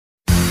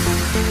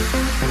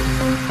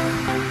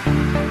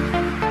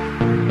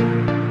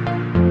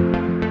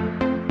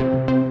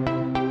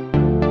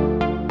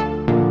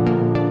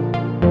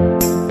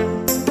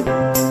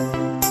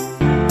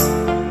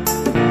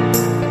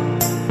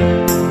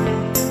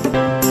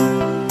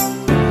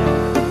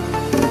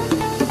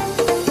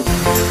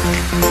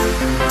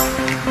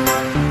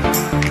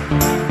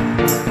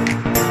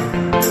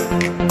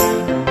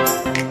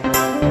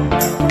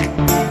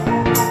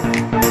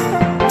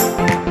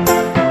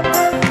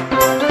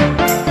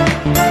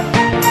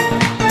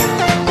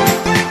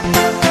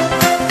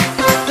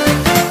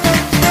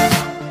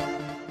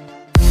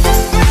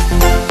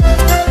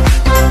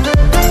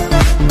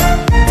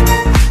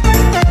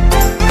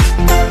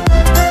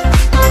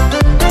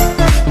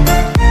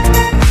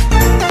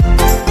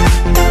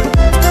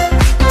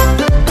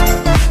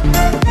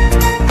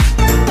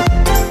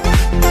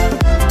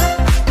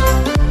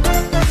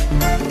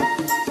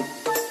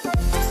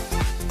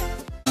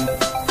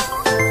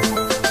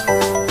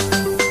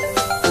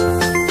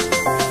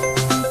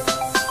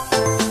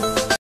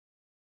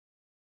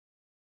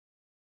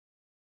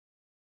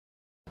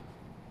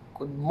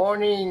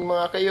Morning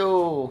mga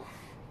kayo.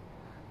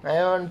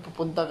 Ngayon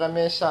pupunta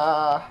kami sa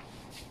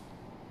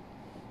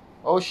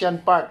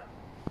Ocean Park.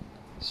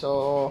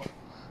 So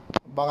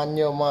abangan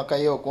nyo mga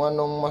kayo kung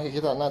anong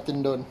makikita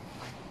natin doon.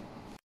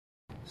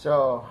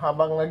 So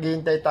habang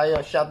naghihintay tayo,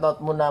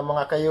 shoutout muna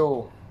mga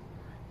kayo.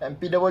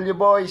 MPW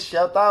boys,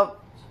 shoutout.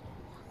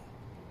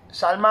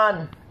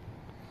 Salman,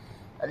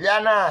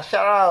 Aliana,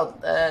 shoutout.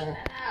 And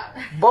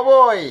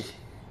Boboy,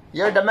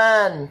 you're the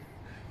man.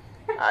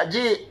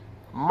 Aji,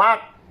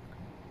 Mark,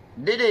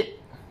 Didik,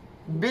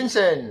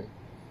 Vincent,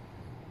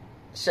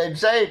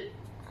 Safe,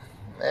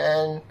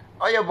 and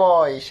Oyo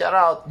Boy, shout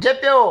out.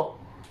 Jepyo,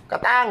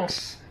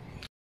 Katangs.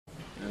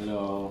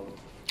 Hello.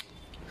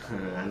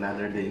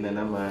 Another day na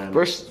naman.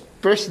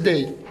 First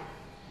day.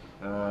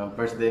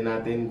 First day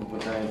natin,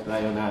 pupunta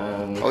tayo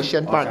ng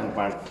Ocean Park.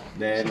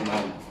 Then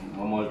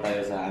mamall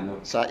tayo sa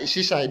Sa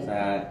seaside.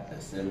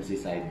 Sa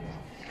seaside.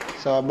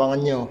 So abangan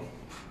nyo.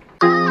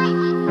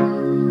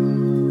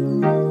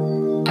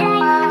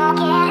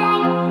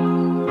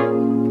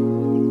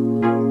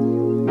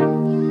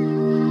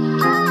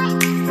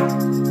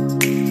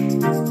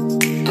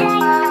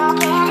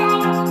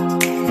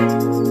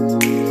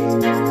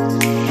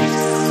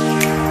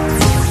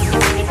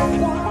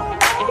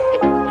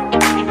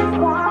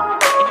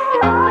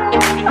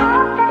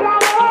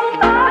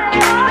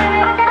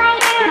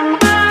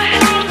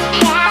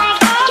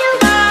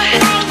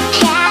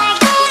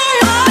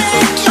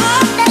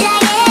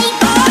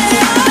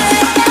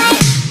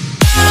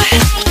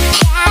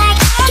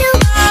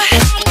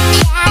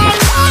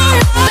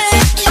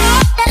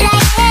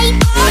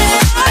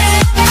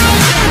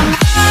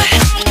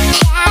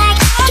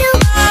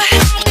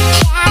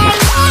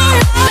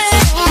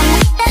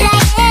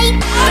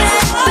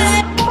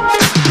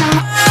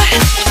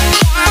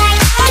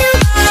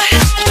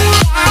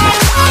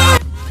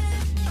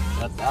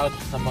 Out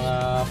sa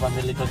mga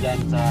family ko dyan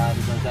sa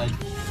Riverside,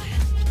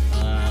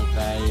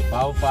 kay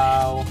Pau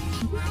Pau,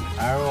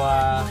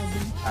 Arwa,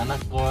 anak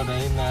ko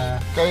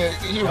Reina, Kay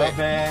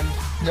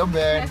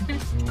Joben,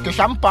 kay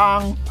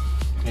Sampang,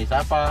 kay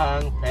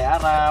Sapang, kay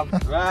Arab,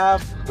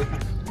 Rab,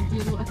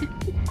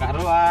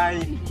 Karuay,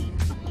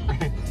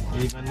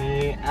 iba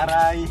ni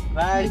Aray,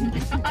 Ray.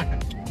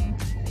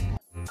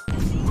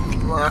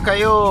 Mga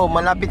kayo,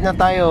 malapit na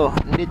tayo.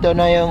 Dito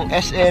na yung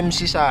SM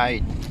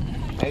Seaside.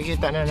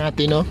 Nakikita na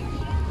natin, no?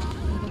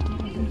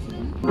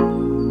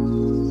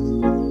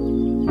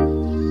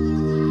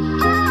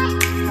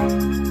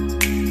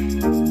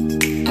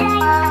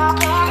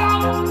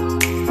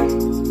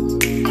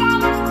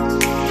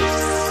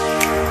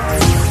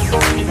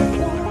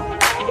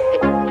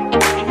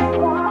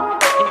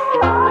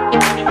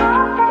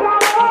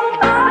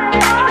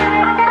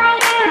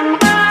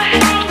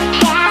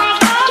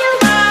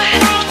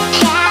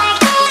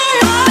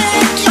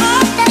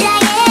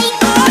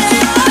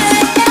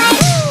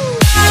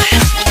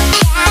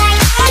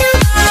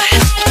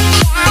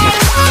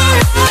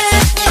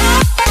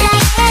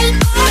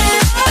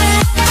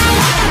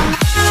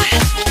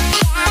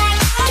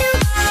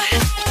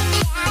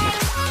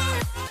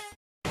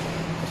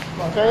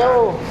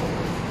 Kayo,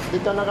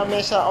 dito na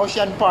kami sa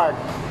Ocean Park.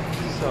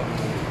 So,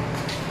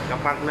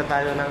 kapark na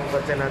tayo ng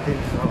kotse natin.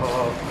 So,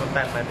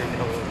 puntahan natin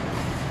yung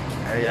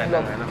area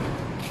ng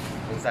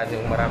kung saan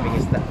yung maraming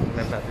isda.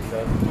 Tingnan natin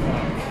doon.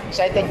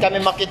 Excited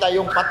kami makita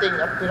yung pating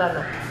at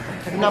pirana.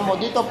 Tingnan mo,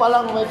 dito pa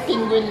lang may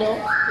penguin, no?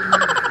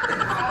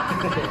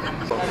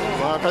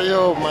 Mga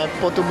kayo, may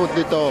photo booth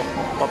dito.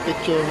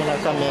 Pa-picture muna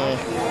kami.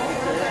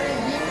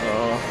 So,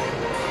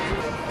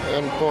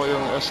 ayan po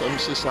yung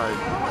SMC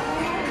side.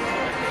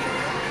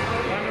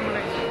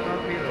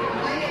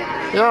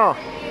 Yeah.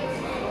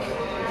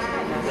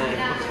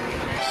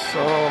 So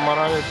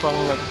marami pang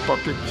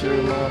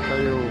nagpa-picture mga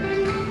kayo.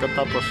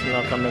 Katapos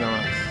na kami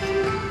naman.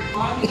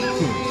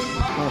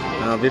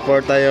 Before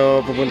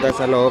tayo pupunta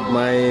sa loob,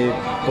 may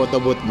photo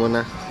booth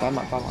muna.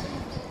 Tama.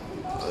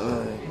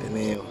 Ay,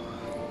 tiniyo.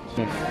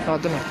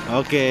 Ito na.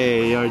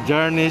 Okay, your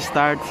journey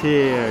starts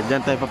here.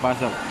 Diyan tayo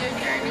papasok.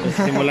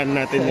 Simulan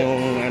natin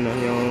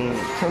yung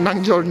Nang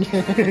journey.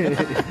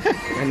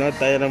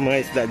 tayo ng mga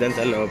isda dyan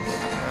sa loob.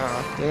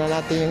 Tingnan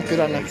natin yung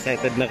pirana.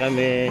 Excited na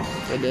kami.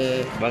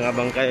 Pwede.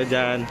 Bang-abang kayo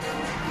dyan.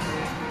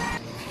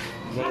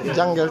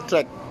 Jungle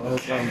trek.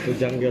 Welcome to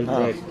Jungle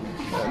Trek.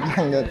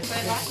 Jungle.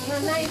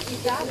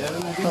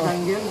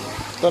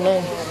 Ito na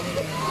yun.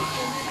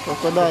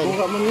 Crocodile.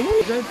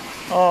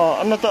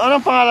 Oh, ano to?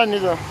 Anong pangalan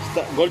nito?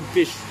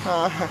 Goldfish.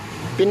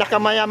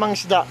 Pinakamayamang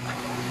isda.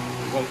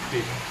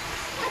 Goldfish.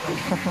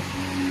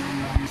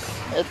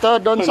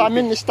 Ito doon sa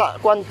amin isda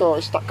kwanto,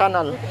 isda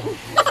kanal.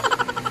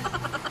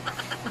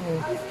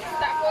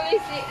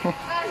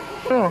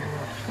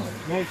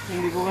 Guys,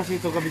 hindi ko kasi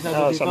ito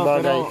kabisado dito,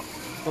 pero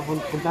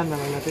puntahan na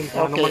lang natin.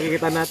 Kung ano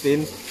makikita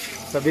natin,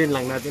 sabihin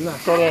lang natin na.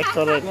 Correct.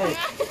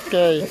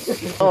 Okay.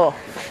 Oh,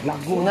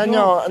 tingnan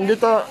nyo,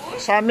 andito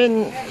sa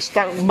amin,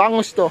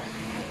 bangus to.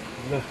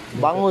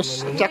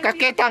 Bangus. Tsaka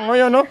ketang, o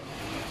yun, no?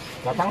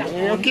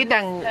 Yung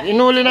kitang,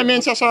 inuli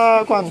namin sa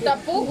kwan.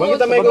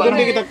 Bakit may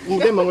kukundi kita,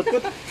 hindi,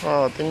 mangutkot.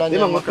 Oh, tingnan Hindi,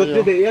 nyo. mangutkot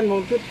dito, yan,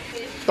 mangutkot.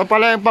 Ito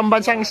pala yung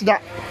pambansang isda.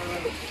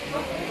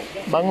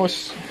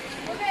 Bangus.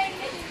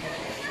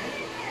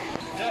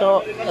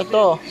 So,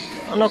 ito.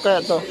 Ano kaya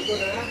ito?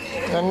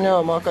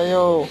 Ano mga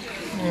kayo?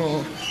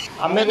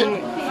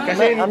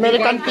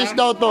 American fish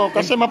daw to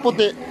kasi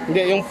maputi.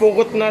 Hindi, yung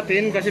pugot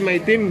natin kasi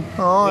maitim.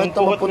 Oo, yung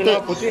ito maputi.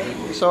 puti.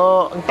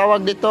 So, ang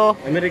tawag dito,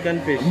 American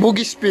fish.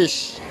 bugis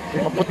fish.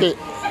 Maputi.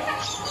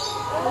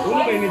 Ulo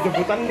kayo ni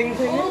Jabutan ding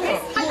sa inyo.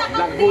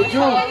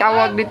 Lagbojo.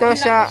 Tawag dito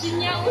sa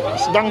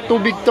isdang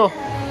tubig to.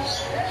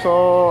 So,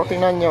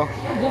 tingnan nyo.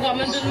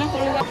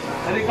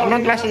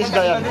 Anong klase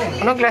isda yan?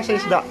 Anong klase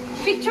isda?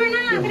 Picture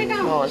na, Krika.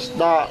 Oh,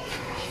 isda.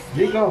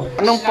 Diko.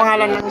 Anong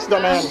pangalan ng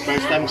isda na yan?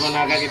 First time ko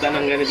nakakita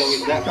ng ganitong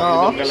isda.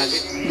 Oo. Ganitong kalaki.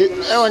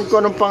 Ewan ko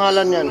anong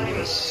pangalan yan.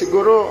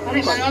 Siguro,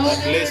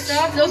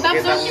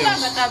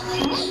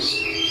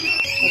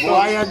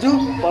 Buhaya, Jo.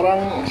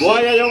 parang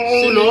Buhaya yung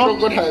ulo,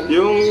 crocodile.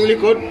 yung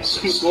likod,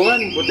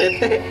 kuwan,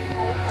 butete.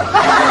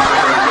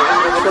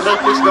 Crocodile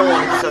fish daw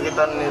yan.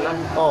 Sakitan nila.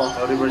 Oh.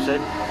 Sa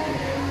Riverside.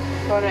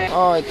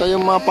 Oh, ito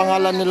yung mga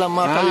pangalan nila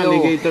mga kayo.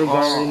 Alligator Oh,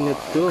 garnet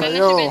to.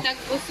 kayo.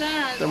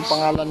 Ito yung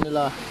pangalan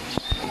nila.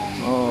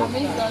 Oh,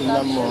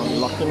 tingnan mo.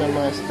 Laki ng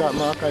mga isda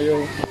mga kayo.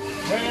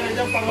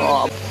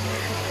 Oh,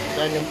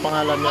 yan yung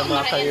pangalan niya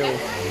mga kayo.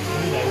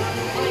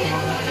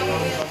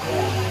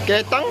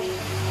 Ketang?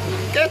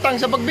 Ketang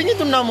sa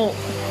pagbingiton na mo.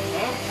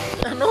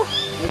 Ano?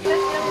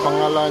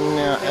 Pangalan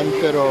niya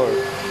Emperor.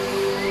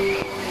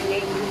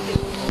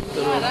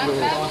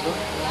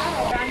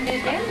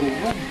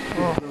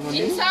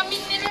 Sa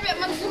amin nila,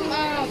 mag-zoom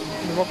out.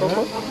 Di ba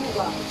kapag?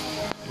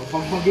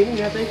 Mapagpagin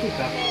niya tayo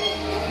kita.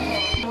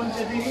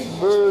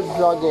 Bird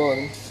dragon.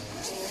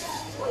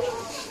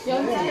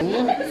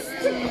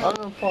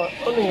 Ano pa?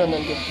 Ano nga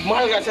nandun?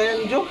 Mahal ka sa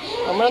yan, Jo.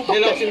 Ano yung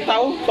Dilaw toke? sin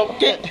tao,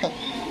 toke.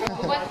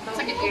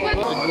 Sakit ubat.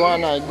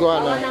 Iguana.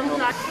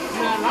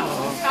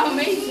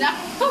 Amaze na.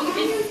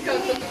 Amaze ko.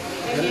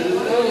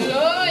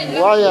 Uloy.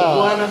 Buhaya.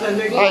 Iguana sa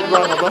inyo. Ay,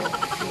 iguana ba?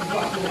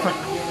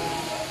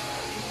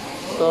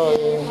 Ito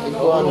yung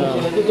iguana.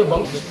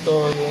 Ito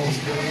yung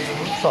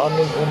sa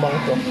amin umang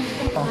to.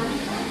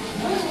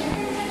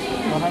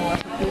 Parang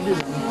nasa TV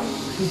lang.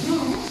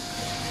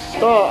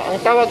 Ito, ang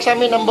tawag sa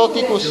amin ang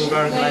Balticus.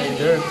 Sugar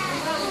glider.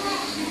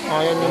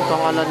 Ayan yung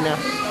pangalan niya.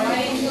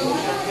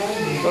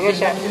 Pero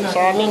sa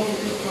amin,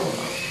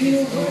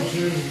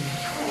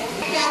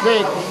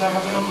 snake.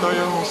 Ito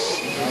yung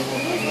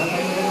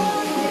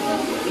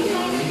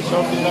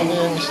so, tingnan niyo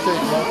yung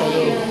snake mga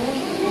kayo.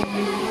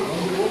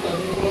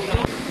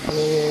 Ano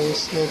yung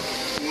snake?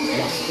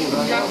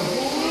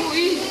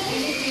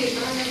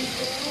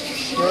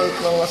 Snake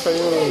mga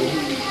kayo.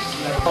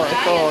 Oh,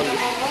 ito.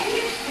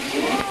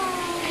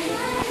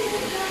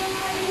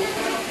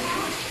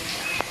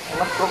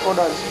 Anak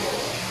crocodile.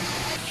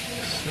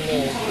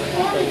 Snake.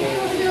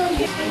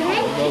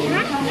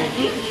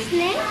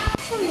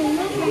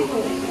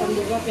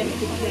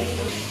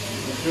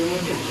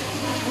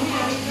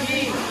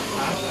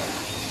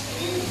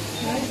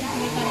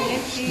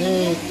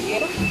 Snake.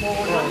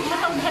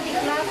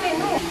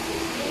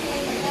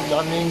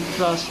 Daming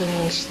klase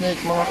ng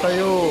snake mga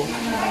kayo.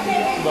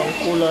 Ibang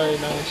kulay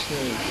ng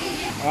snake.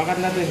 Awakan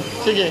natin.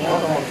 Sige,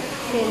 ako mo.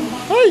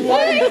 Ay!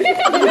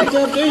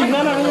 Ay,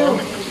 nana kayo.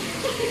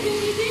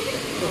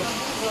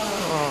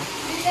 Oh.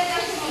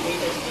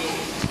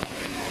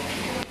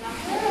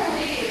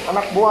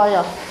 Anak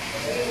buhaya.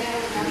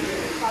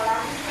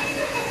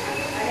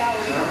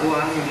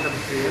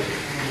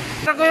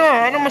 Ano kayo?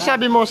 Ano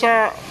masabi mo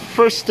sa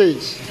first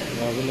stage?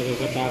 Grabe,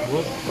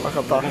 nakakatakot.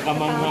 Nakata.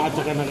 Nakamangha at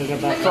saka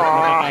nakakatakot. Ah.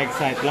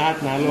 Nakaka-excite. Lahat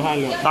na,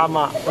 halo-halo.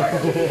 Tama.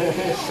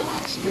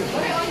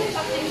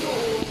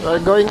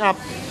 We're going up.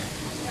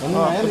 Ano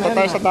Oh, punta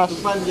tayo sa taas.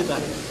 Tupan kita.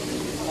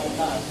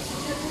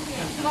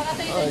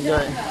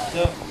 Okay.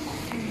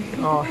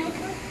 Oh.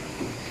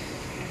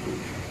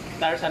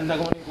 Tarzan na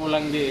kung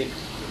kulang di.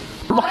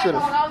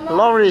 Maxwell.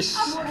 Loris.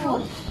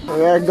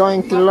 We are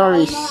going to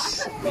Loris.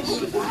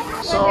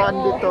 So,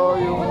 andito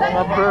yung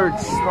mga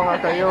birds, mga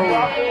kayo.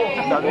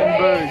 Daming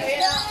birds.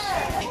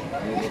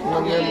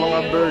 Ano yung mga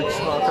birds,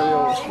 mga kayo.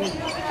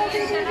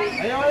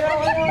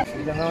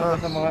 Diyan nga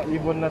sa mga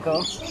ibon na to.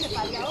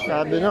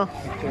 Sabi no,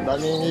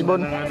 daming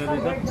ibon. Ano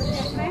dito?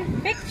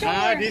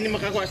 Ah, di ni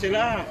makakuha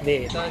sila.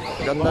 Di.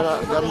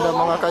 Ganda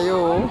mga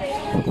kayo.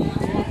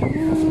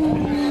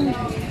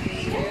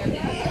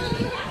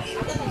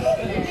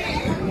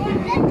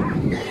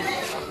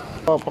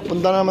 Oh,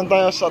 papunta naman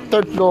tayo sa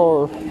third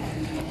floor.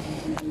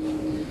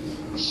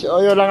 Si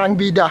Oyo lang ang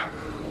bida.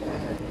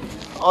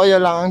 Oyo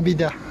lang ang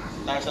bida.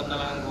 Tarzan na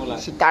lang ang kulang.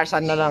 Si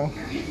Tarzan na lang.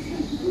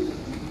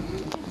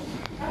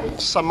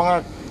 Sa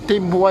mga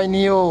team Buhay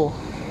niyo,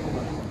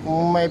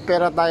 kung may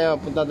pera tayo,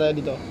 punta tayo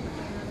dito.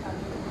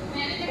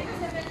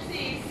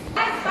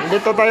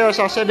 Dito tayo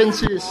sa 7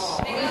 Seas.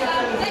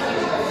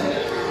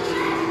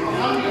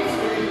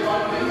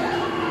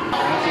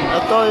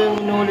 Ito yung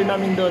inuhuli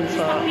namin doon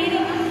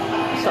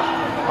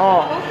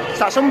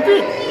sa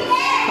sumpit.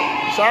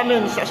 Sa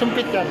amin, sa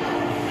sumpit yan.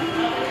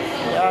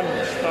 Yan,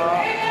 sa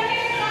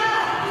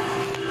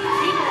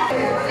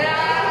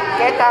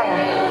Ketang.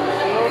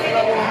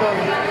 lang doon.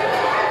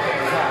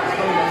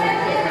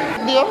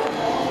 Hindi oh.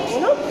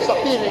 Ano? Sa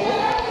piling.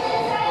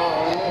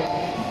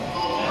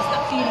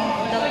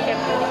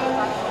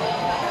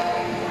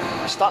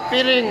 Stop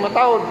piling,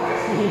 matawad.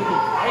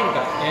 Ayun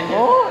ka. Yan yan.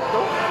 Oh,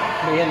 ito.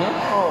 Ayan no?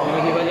 Oh.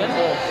 Mag-iba yan?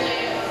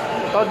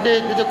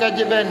 Dito ka,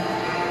 Jiben.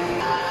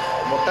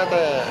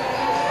 Butate.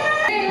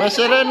 May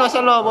sereno sa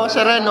loob, oh.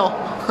 Sereno.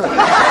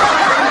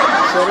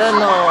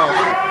 Sereno.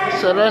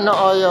 Sereno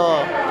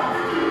oyo.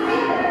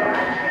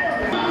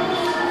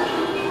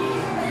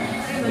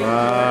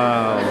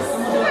 Wow.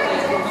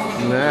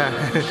 Nah.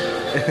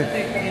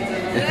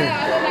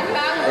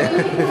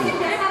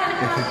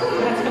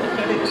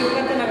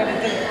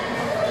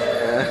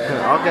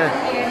 Oke.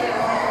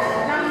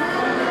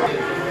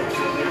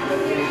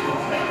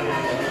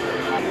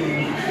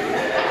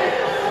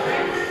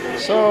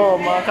 So,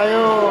 mga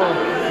kayo,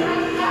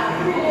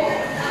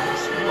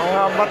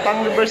 mga batang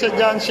libersya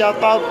dyan, shout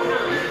out.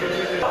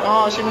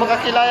 Oh, si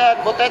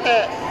Makakilayan,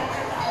 Botete.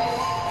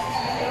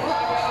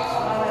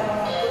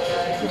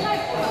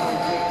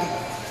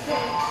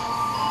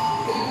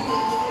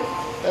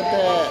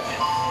 Tete.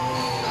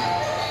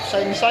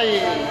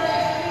 Say-say.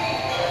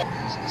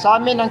 Sa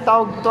amin ang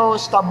tawag to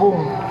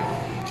stabong.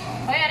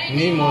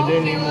 Nemo,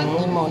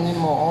 Nemo.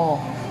 Nimo, oh.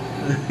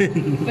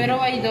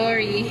 Pero why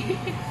Dory?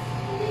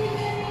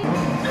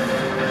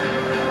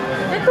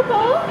 Ito pa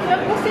oh,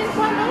 nagpusin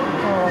pa no?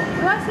 Oh.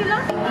 Wala sila?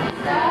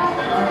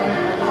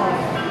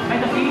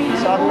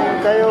 Sa amin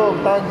kayo,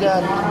 tawag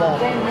dyan. Diba?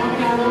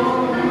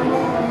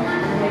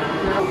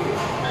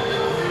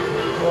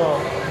 Oh.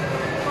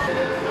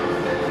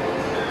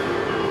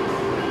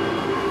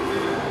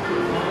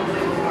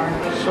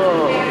 So,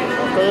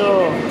 kayo.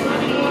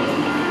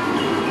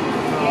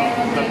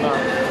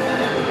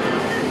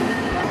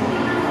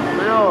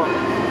 Kayo.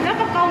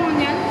 Nakakaw mo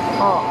niyan?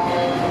 Oh.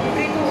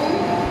 Dito.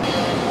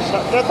 Sa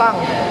ketang.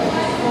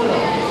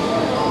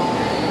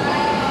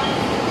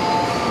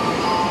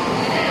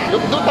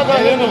 Dugdug taga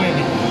yan.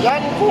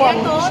 Yan kuwan.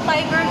 Ito,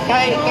 tiger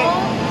Kay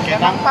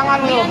ketang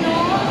pangal yo. Yan o.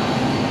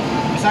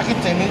 Sakit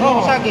sa inyo.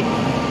 Oh, sakit.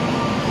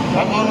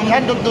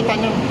 Yan dugdutan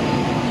yun.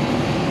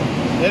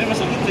 Dari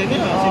masakit sa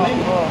inyo. Sila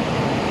yun. Oh.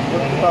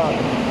 Dugdutan.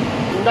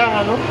 Indang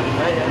ano?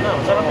 Ay, ano,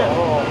 sarap yan.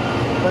 Oo.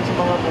 Kan sa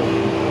mga po.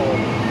 Oh.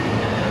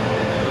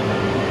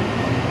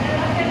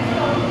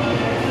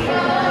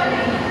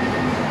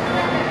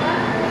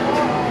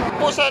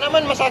 Pusa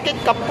naman masakit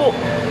kapo.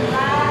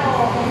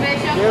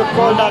 You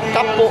call that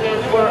kapo.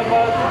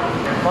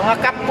 Mga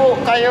kapo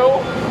kayo.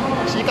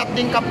 Sikat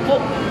din kapo.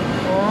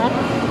 Oh.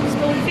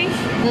 Stonefish?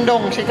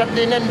 Endong, sikat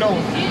din endong.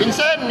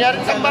 Vincent, yari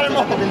kambal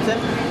mo.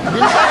 Vincent?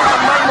 Vincent,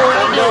 kambal mo.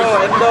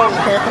 Endong.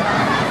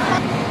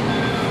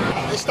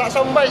 Ista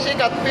Sambay,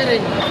 sikat,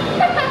 piring.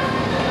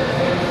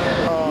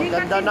 Oh,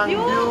 ganda ng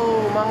view,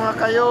 mga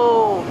kayo.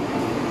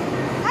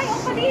 Ay, o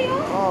paliyo.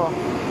 Oh.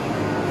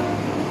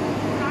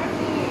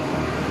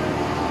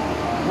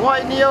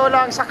 Buhay niyo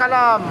lang sa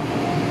kalam.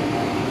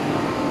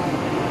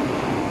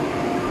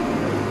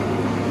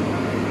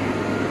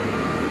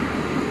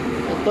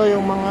 Ito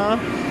yung mga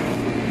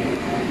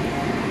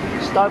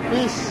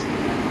starfish.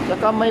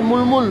 Saka may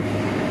mulmul.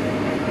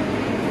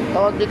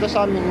 Tawag dito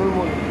sa amin,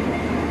 mulmul.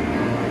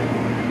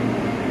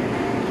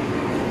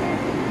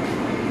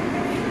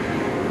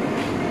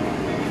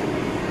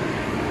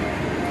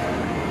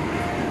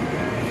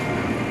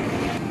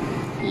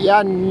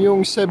 Yan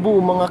yung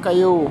Cebu, mga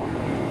kayo.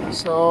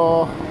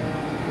 So,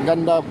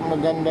 maganda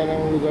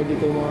ng lugar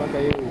dito, mga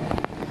kayo.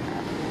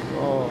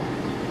 Oh,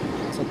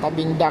 sa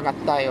tabing dagat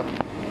tayo.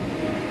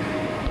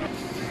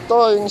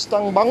 Ito yung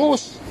istang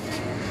bangus.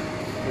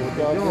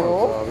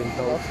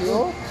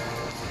 Thankyou.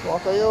 Mga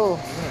kayo.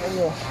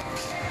 Ano?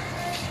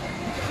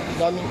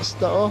 Daming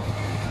isda, oh.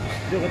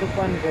 Diyo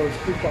katupan ko,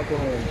 tupa ko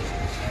ngayon.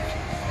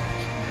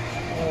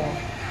 Oh.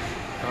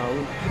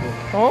 Oh?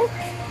 Oh?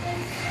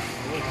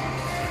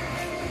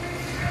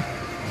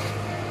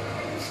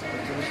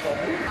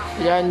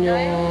 Yan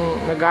yung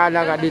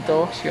nag-aalaga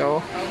dito, siya.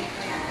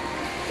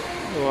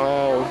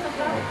 Wow.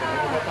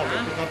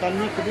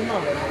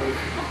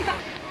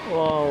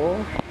 Wow.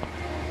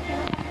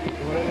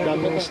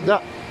 Daming isda.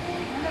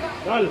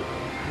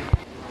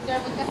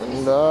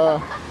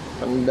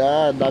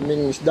 Ganda,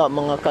 daming isda,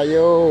 mga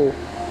kayo.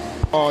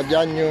 Oh,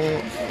 dyan yung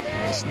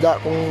isda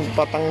kung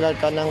patanggal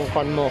ka ng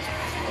pan mo.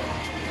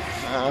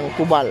 Ang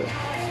kubal.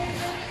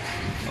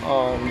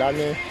 Oh,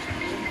 dami.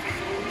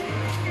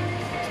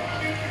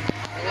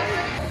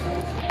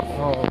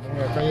 Oh,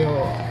 mga kayo.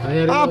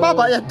 Ah,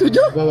 baba yan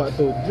tujuh. Bawa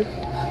tujuh.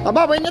 Ah,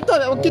 baba ini to,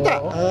 wag kita.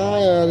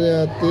 Ay,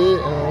 hati.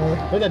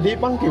 Wala, di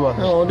pangkiwan.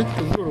 Oh,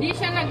 dito. Di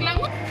siya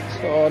naglangot.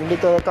 So,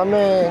 dito kami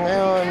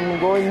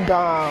ngayon, going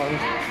down.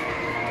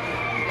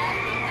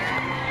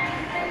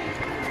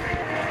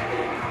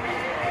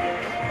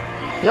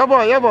 Yo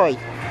boy, yo boy.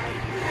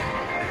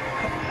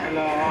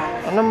 Hello.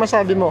 Anong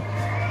masabi mo?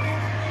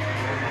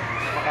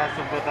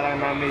 Napakasumpo talaga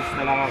na-amaze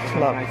na lang ako sa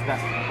Snap. mga isda.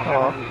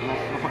 Oo.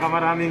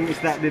 Napakamaraming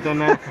isda dito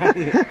na.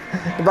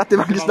 Iba't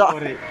ibang isda.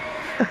 Papuri.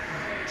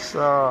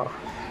 So,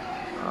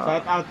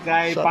 Shout out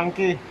kay Shout-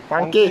 Punky.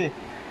 Punky.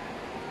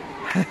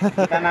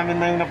 Kita namin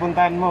na yung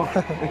napuntahan mo.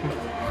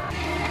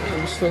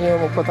 Gusto niyo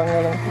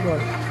magpatanggal ng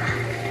tugon.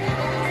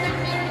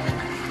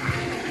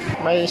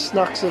 May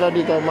snacks sila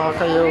dito mga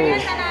kayo.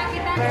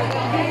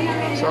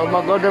 So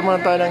mag-order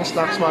muna tayo ng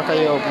snacks mga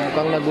kayo.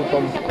 Mukhang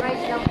nagutom.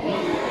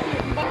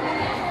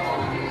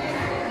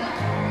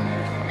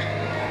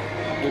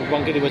 Yung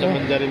pangkit, di ba siya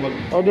manjari mag...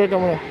 Order ka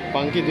muna.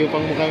 Pangkit, yung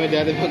pang mukha kami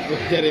dati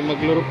manjari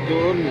maglurok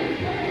doon.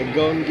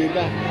 Mag-gown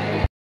kita.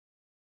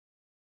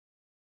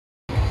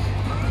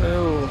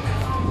 So,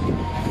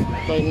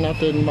 tayo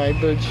natin may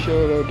bird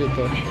show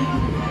dito.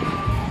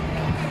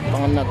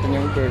 Pangan natin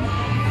yung bird.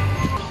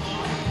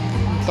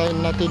 Tayo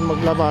natin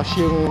maglabas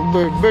yung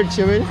bird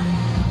siya Will.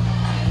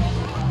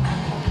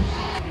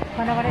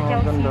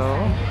 Ganda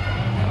oh.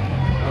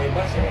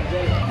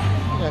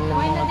 Yan yung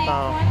mga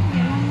tao.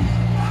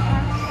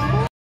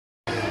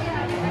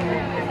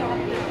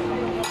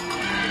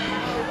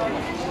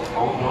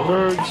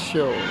 Bird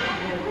show.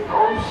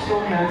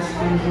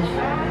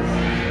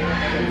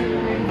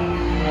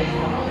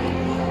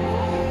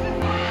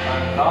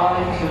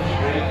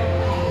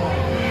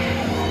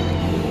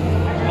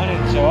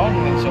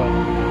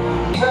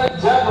 Ladies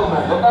and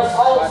gentlemen, let us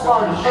all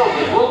start the show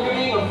with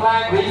welcoming a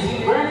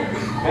flag-raising bird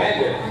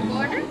bandit.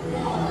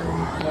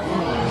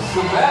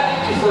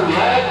 Savannah is a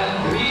red and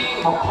green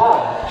macaw,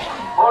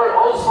 or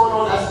also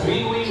known as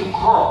green-winged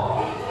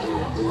macaw.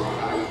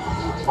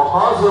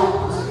 Macaws are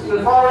in the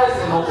forest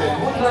and open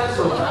woodlands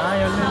of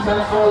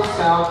Central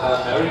South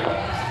America.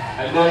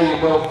 And there you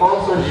go,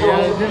 folks, our show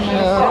is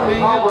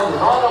starting off with a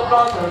round of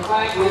applause for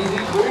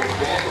flag-raising bird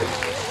bandit.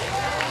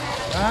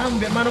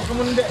 Biar manok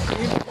kamu ndek.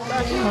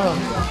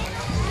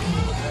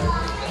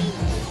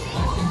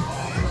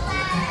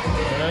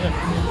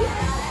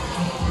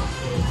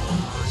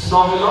 So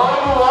hello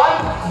everyone,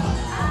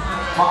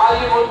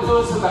 maayong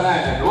mundo sa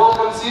tanan and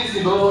welcome to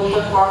Cebu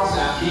Parks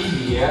and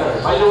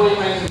PBR. By the way,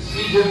 my name is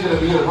Peter, going to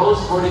be your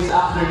host for this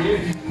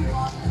afternoon.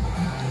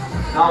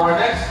 Now our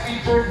next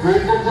featured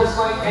bird is just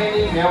like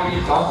any married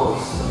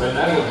couples,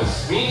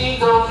 monogamous, meaning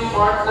they're only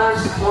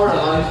partners for a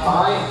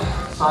lifetime.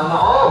 Sana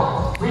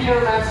all, pretty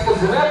romantic as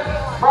it,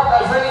 but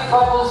as any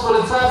couples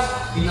would attest,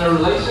 in a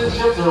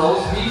relationship there will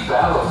always be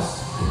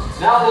battles.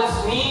 Now let's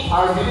meet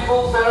our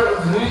beautiful pair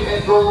of blue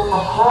and gold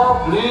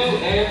macaw, blue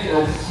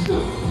and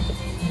Scoop.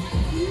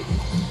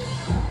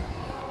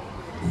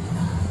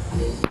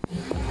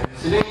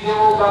 Today they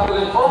will battle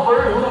it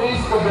over who is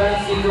the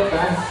best in the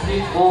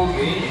basketball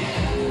game.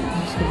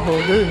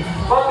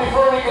 But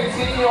before we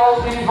continue,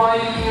 I'll be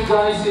inviting you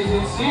guys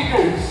in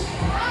stickers.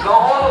 Now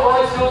all the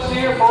boys will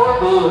cheer for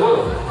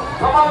blue.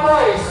 Come on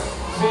boys,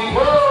 sing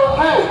go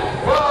blue,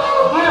 go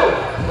blue,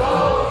 go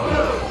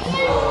blue,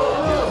 go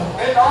blue.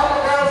 And all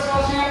the girls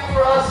will cheer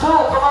for us too.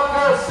 Come on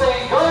girls,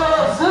 say go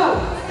zoo,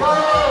 go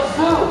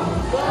zoo.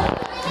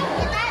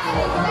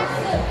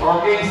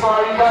 Okay, so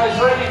are you guys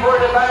ready for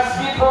the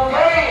basketball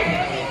game?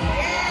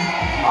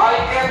 I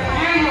can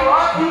hear you,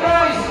 are you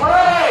guys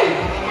ready?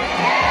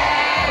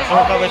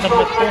 Okay, so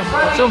let's go!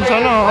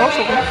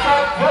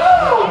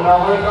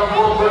 Now we're going to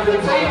go for the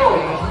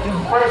table.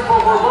 First ball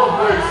for both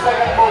birds,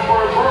 second ball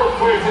for both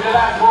birds, and the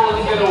last ball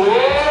is going to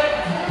win.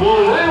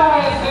 Blue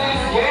wins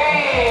this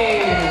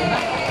game!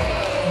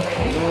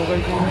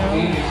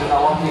 So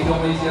now I'm going to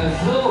make a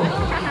zoom.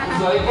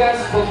 So I guess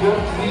the group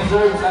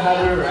deserves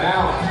another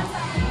round.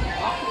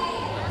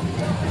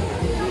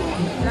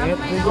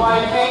 So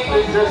I think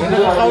we just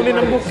do our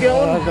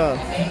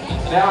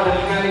Now the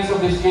mechanics of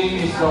this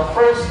game is the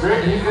first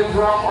bird you can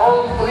drop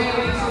all 3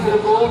 rings into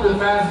the pool, the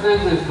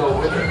fastest is the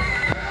winner.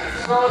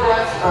 So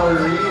that's a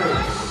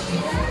rematch.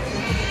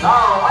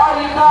 Now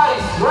are you guys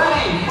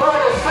ready for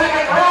the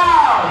second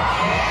round?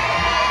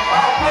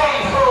 Okay,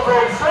 so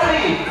birds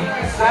ready,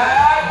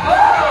 set,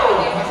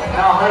 go!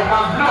 Now here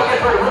comes blue, get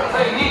for roots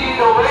and leading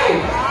the way.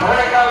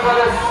 Here comes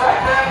the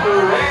second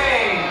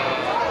ring.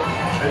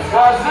 Let's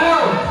go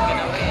zoom.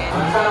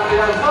 I'm trying to get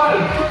our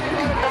zoom.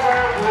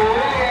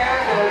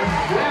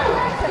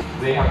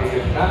 They have a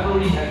good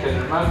memory and can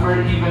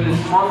remember even the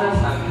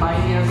smallest and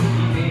tiniest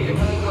details.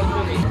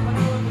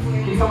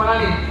 Kita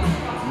manali.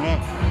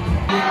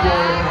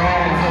 Your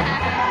hand.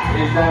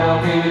 Is that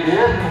okay with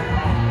you?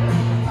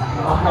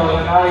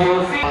 Now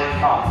you'll see.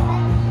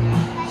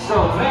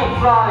 So blue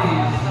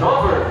flies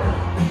over.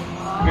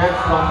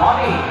 Gets the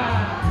money.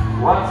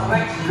 What's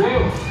next,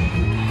 blue?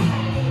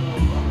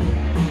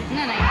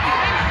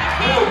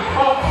 Blue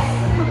poops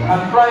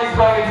and flies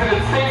back into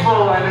the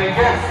table, and I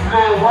guess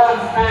blue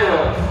wants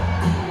still.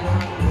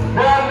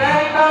 They're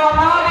getting the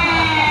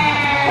money!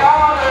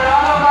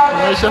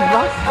 Nice and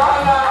black.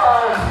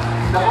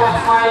 Naku,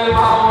 smile yung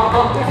mga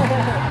mo.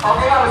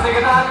 Okay lang, sige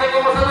na, hantay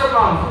ko masunod,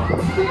 ma'am.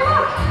 Sige na.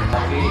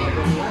 Okay,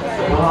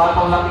 so wala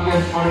akong lucky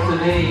guess for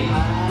today.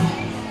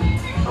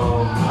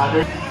 So,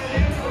 other...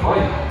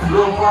 Oy,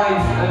 blue flies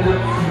and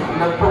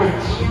the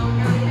perch.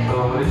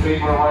 So, let's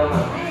wait for a while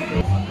now.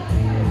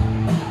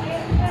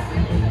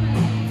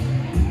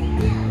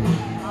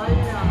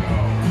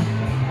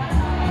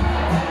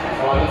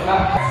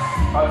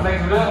 What's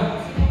next, blue?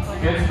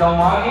 Gets the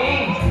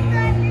money.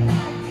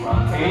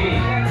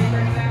 Okay.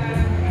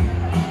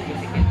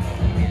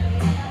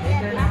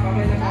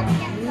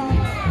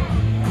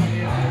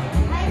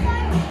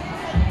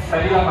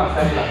 Steady lang, ma'am.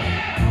 Steady lang.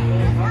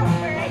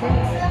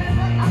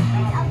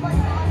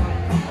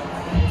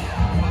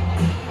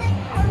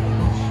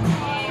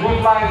 Blue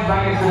lines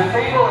back into the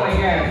table and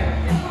again.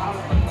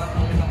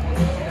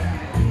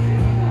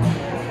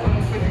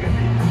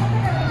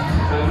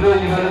 So blue,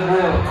 you got the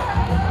drill.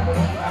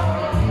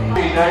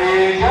 There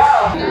you go.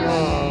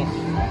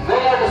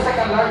 They are the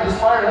second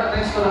largest part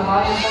next to the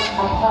monument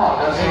of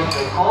Paul. That's what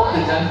they're called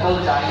the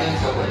gentle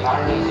giants of the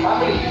Narwhal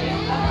family.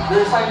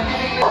 They're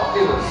scientifically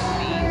active.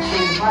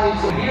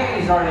 So here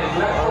is our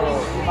neglectful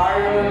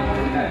spiral.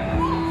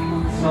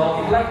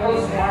 So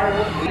neglectful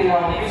spiral, they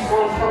are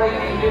visual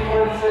striking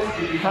differences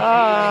between so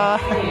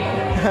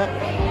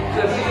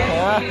as you can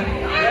see,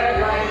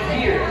 red line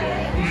here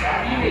is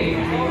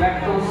appearing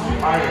neglectful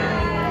spiral.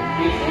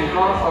 It's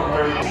because of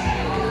her.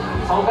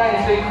 So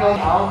guys, take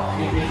note out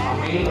if it's a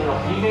male or a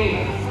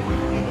female.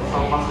 So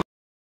mas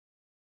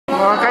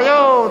Mga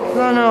kayo,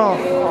 ano?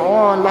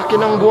 Oh, laki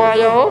ng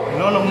buhaya, oh.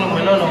 Lolong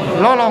naman, lolong.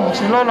 Lolong,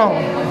 si Lolong.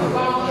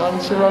 Yan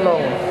si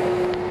Lolong.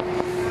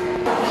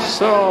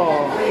 So,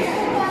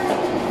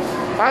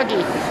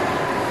 pagi.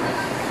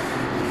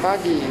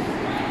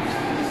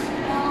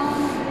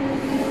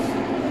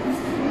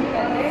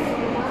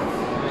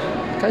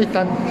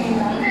 Kaitan.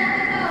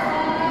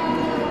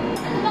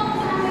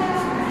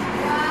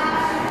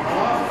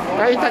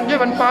 Kaitan dyan,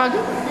 man pagi.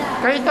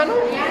 Kaitan,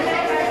 oh.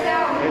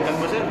 Kaitan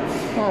ba, sir?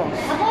 Oh.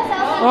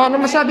 Oh, ano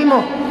masabi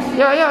mo?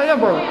 Yeah,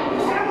 boy.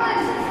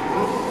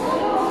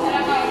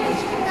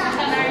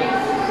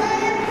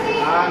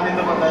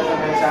 Dito pa tayo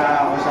sa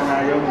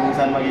oceanarium kung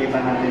saan makikita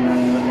natin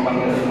ang ibang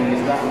ng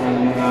isda,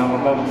 ng mga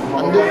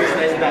mababis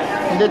na isda.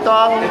 Dito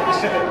ang,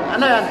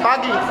 ano yan,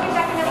 pagi.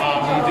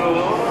 Medyo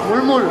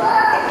Mulmul.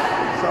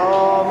 So,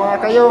 mga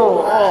kayo,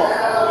 oh,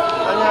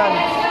 ayan.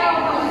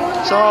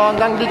 So,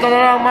 hanggang dito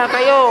na lang mga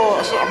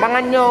kayo. So,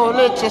 abangan nyo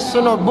ulit sa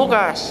sunod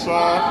bukas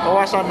sa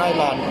Kawasan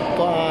Island.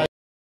 Bye.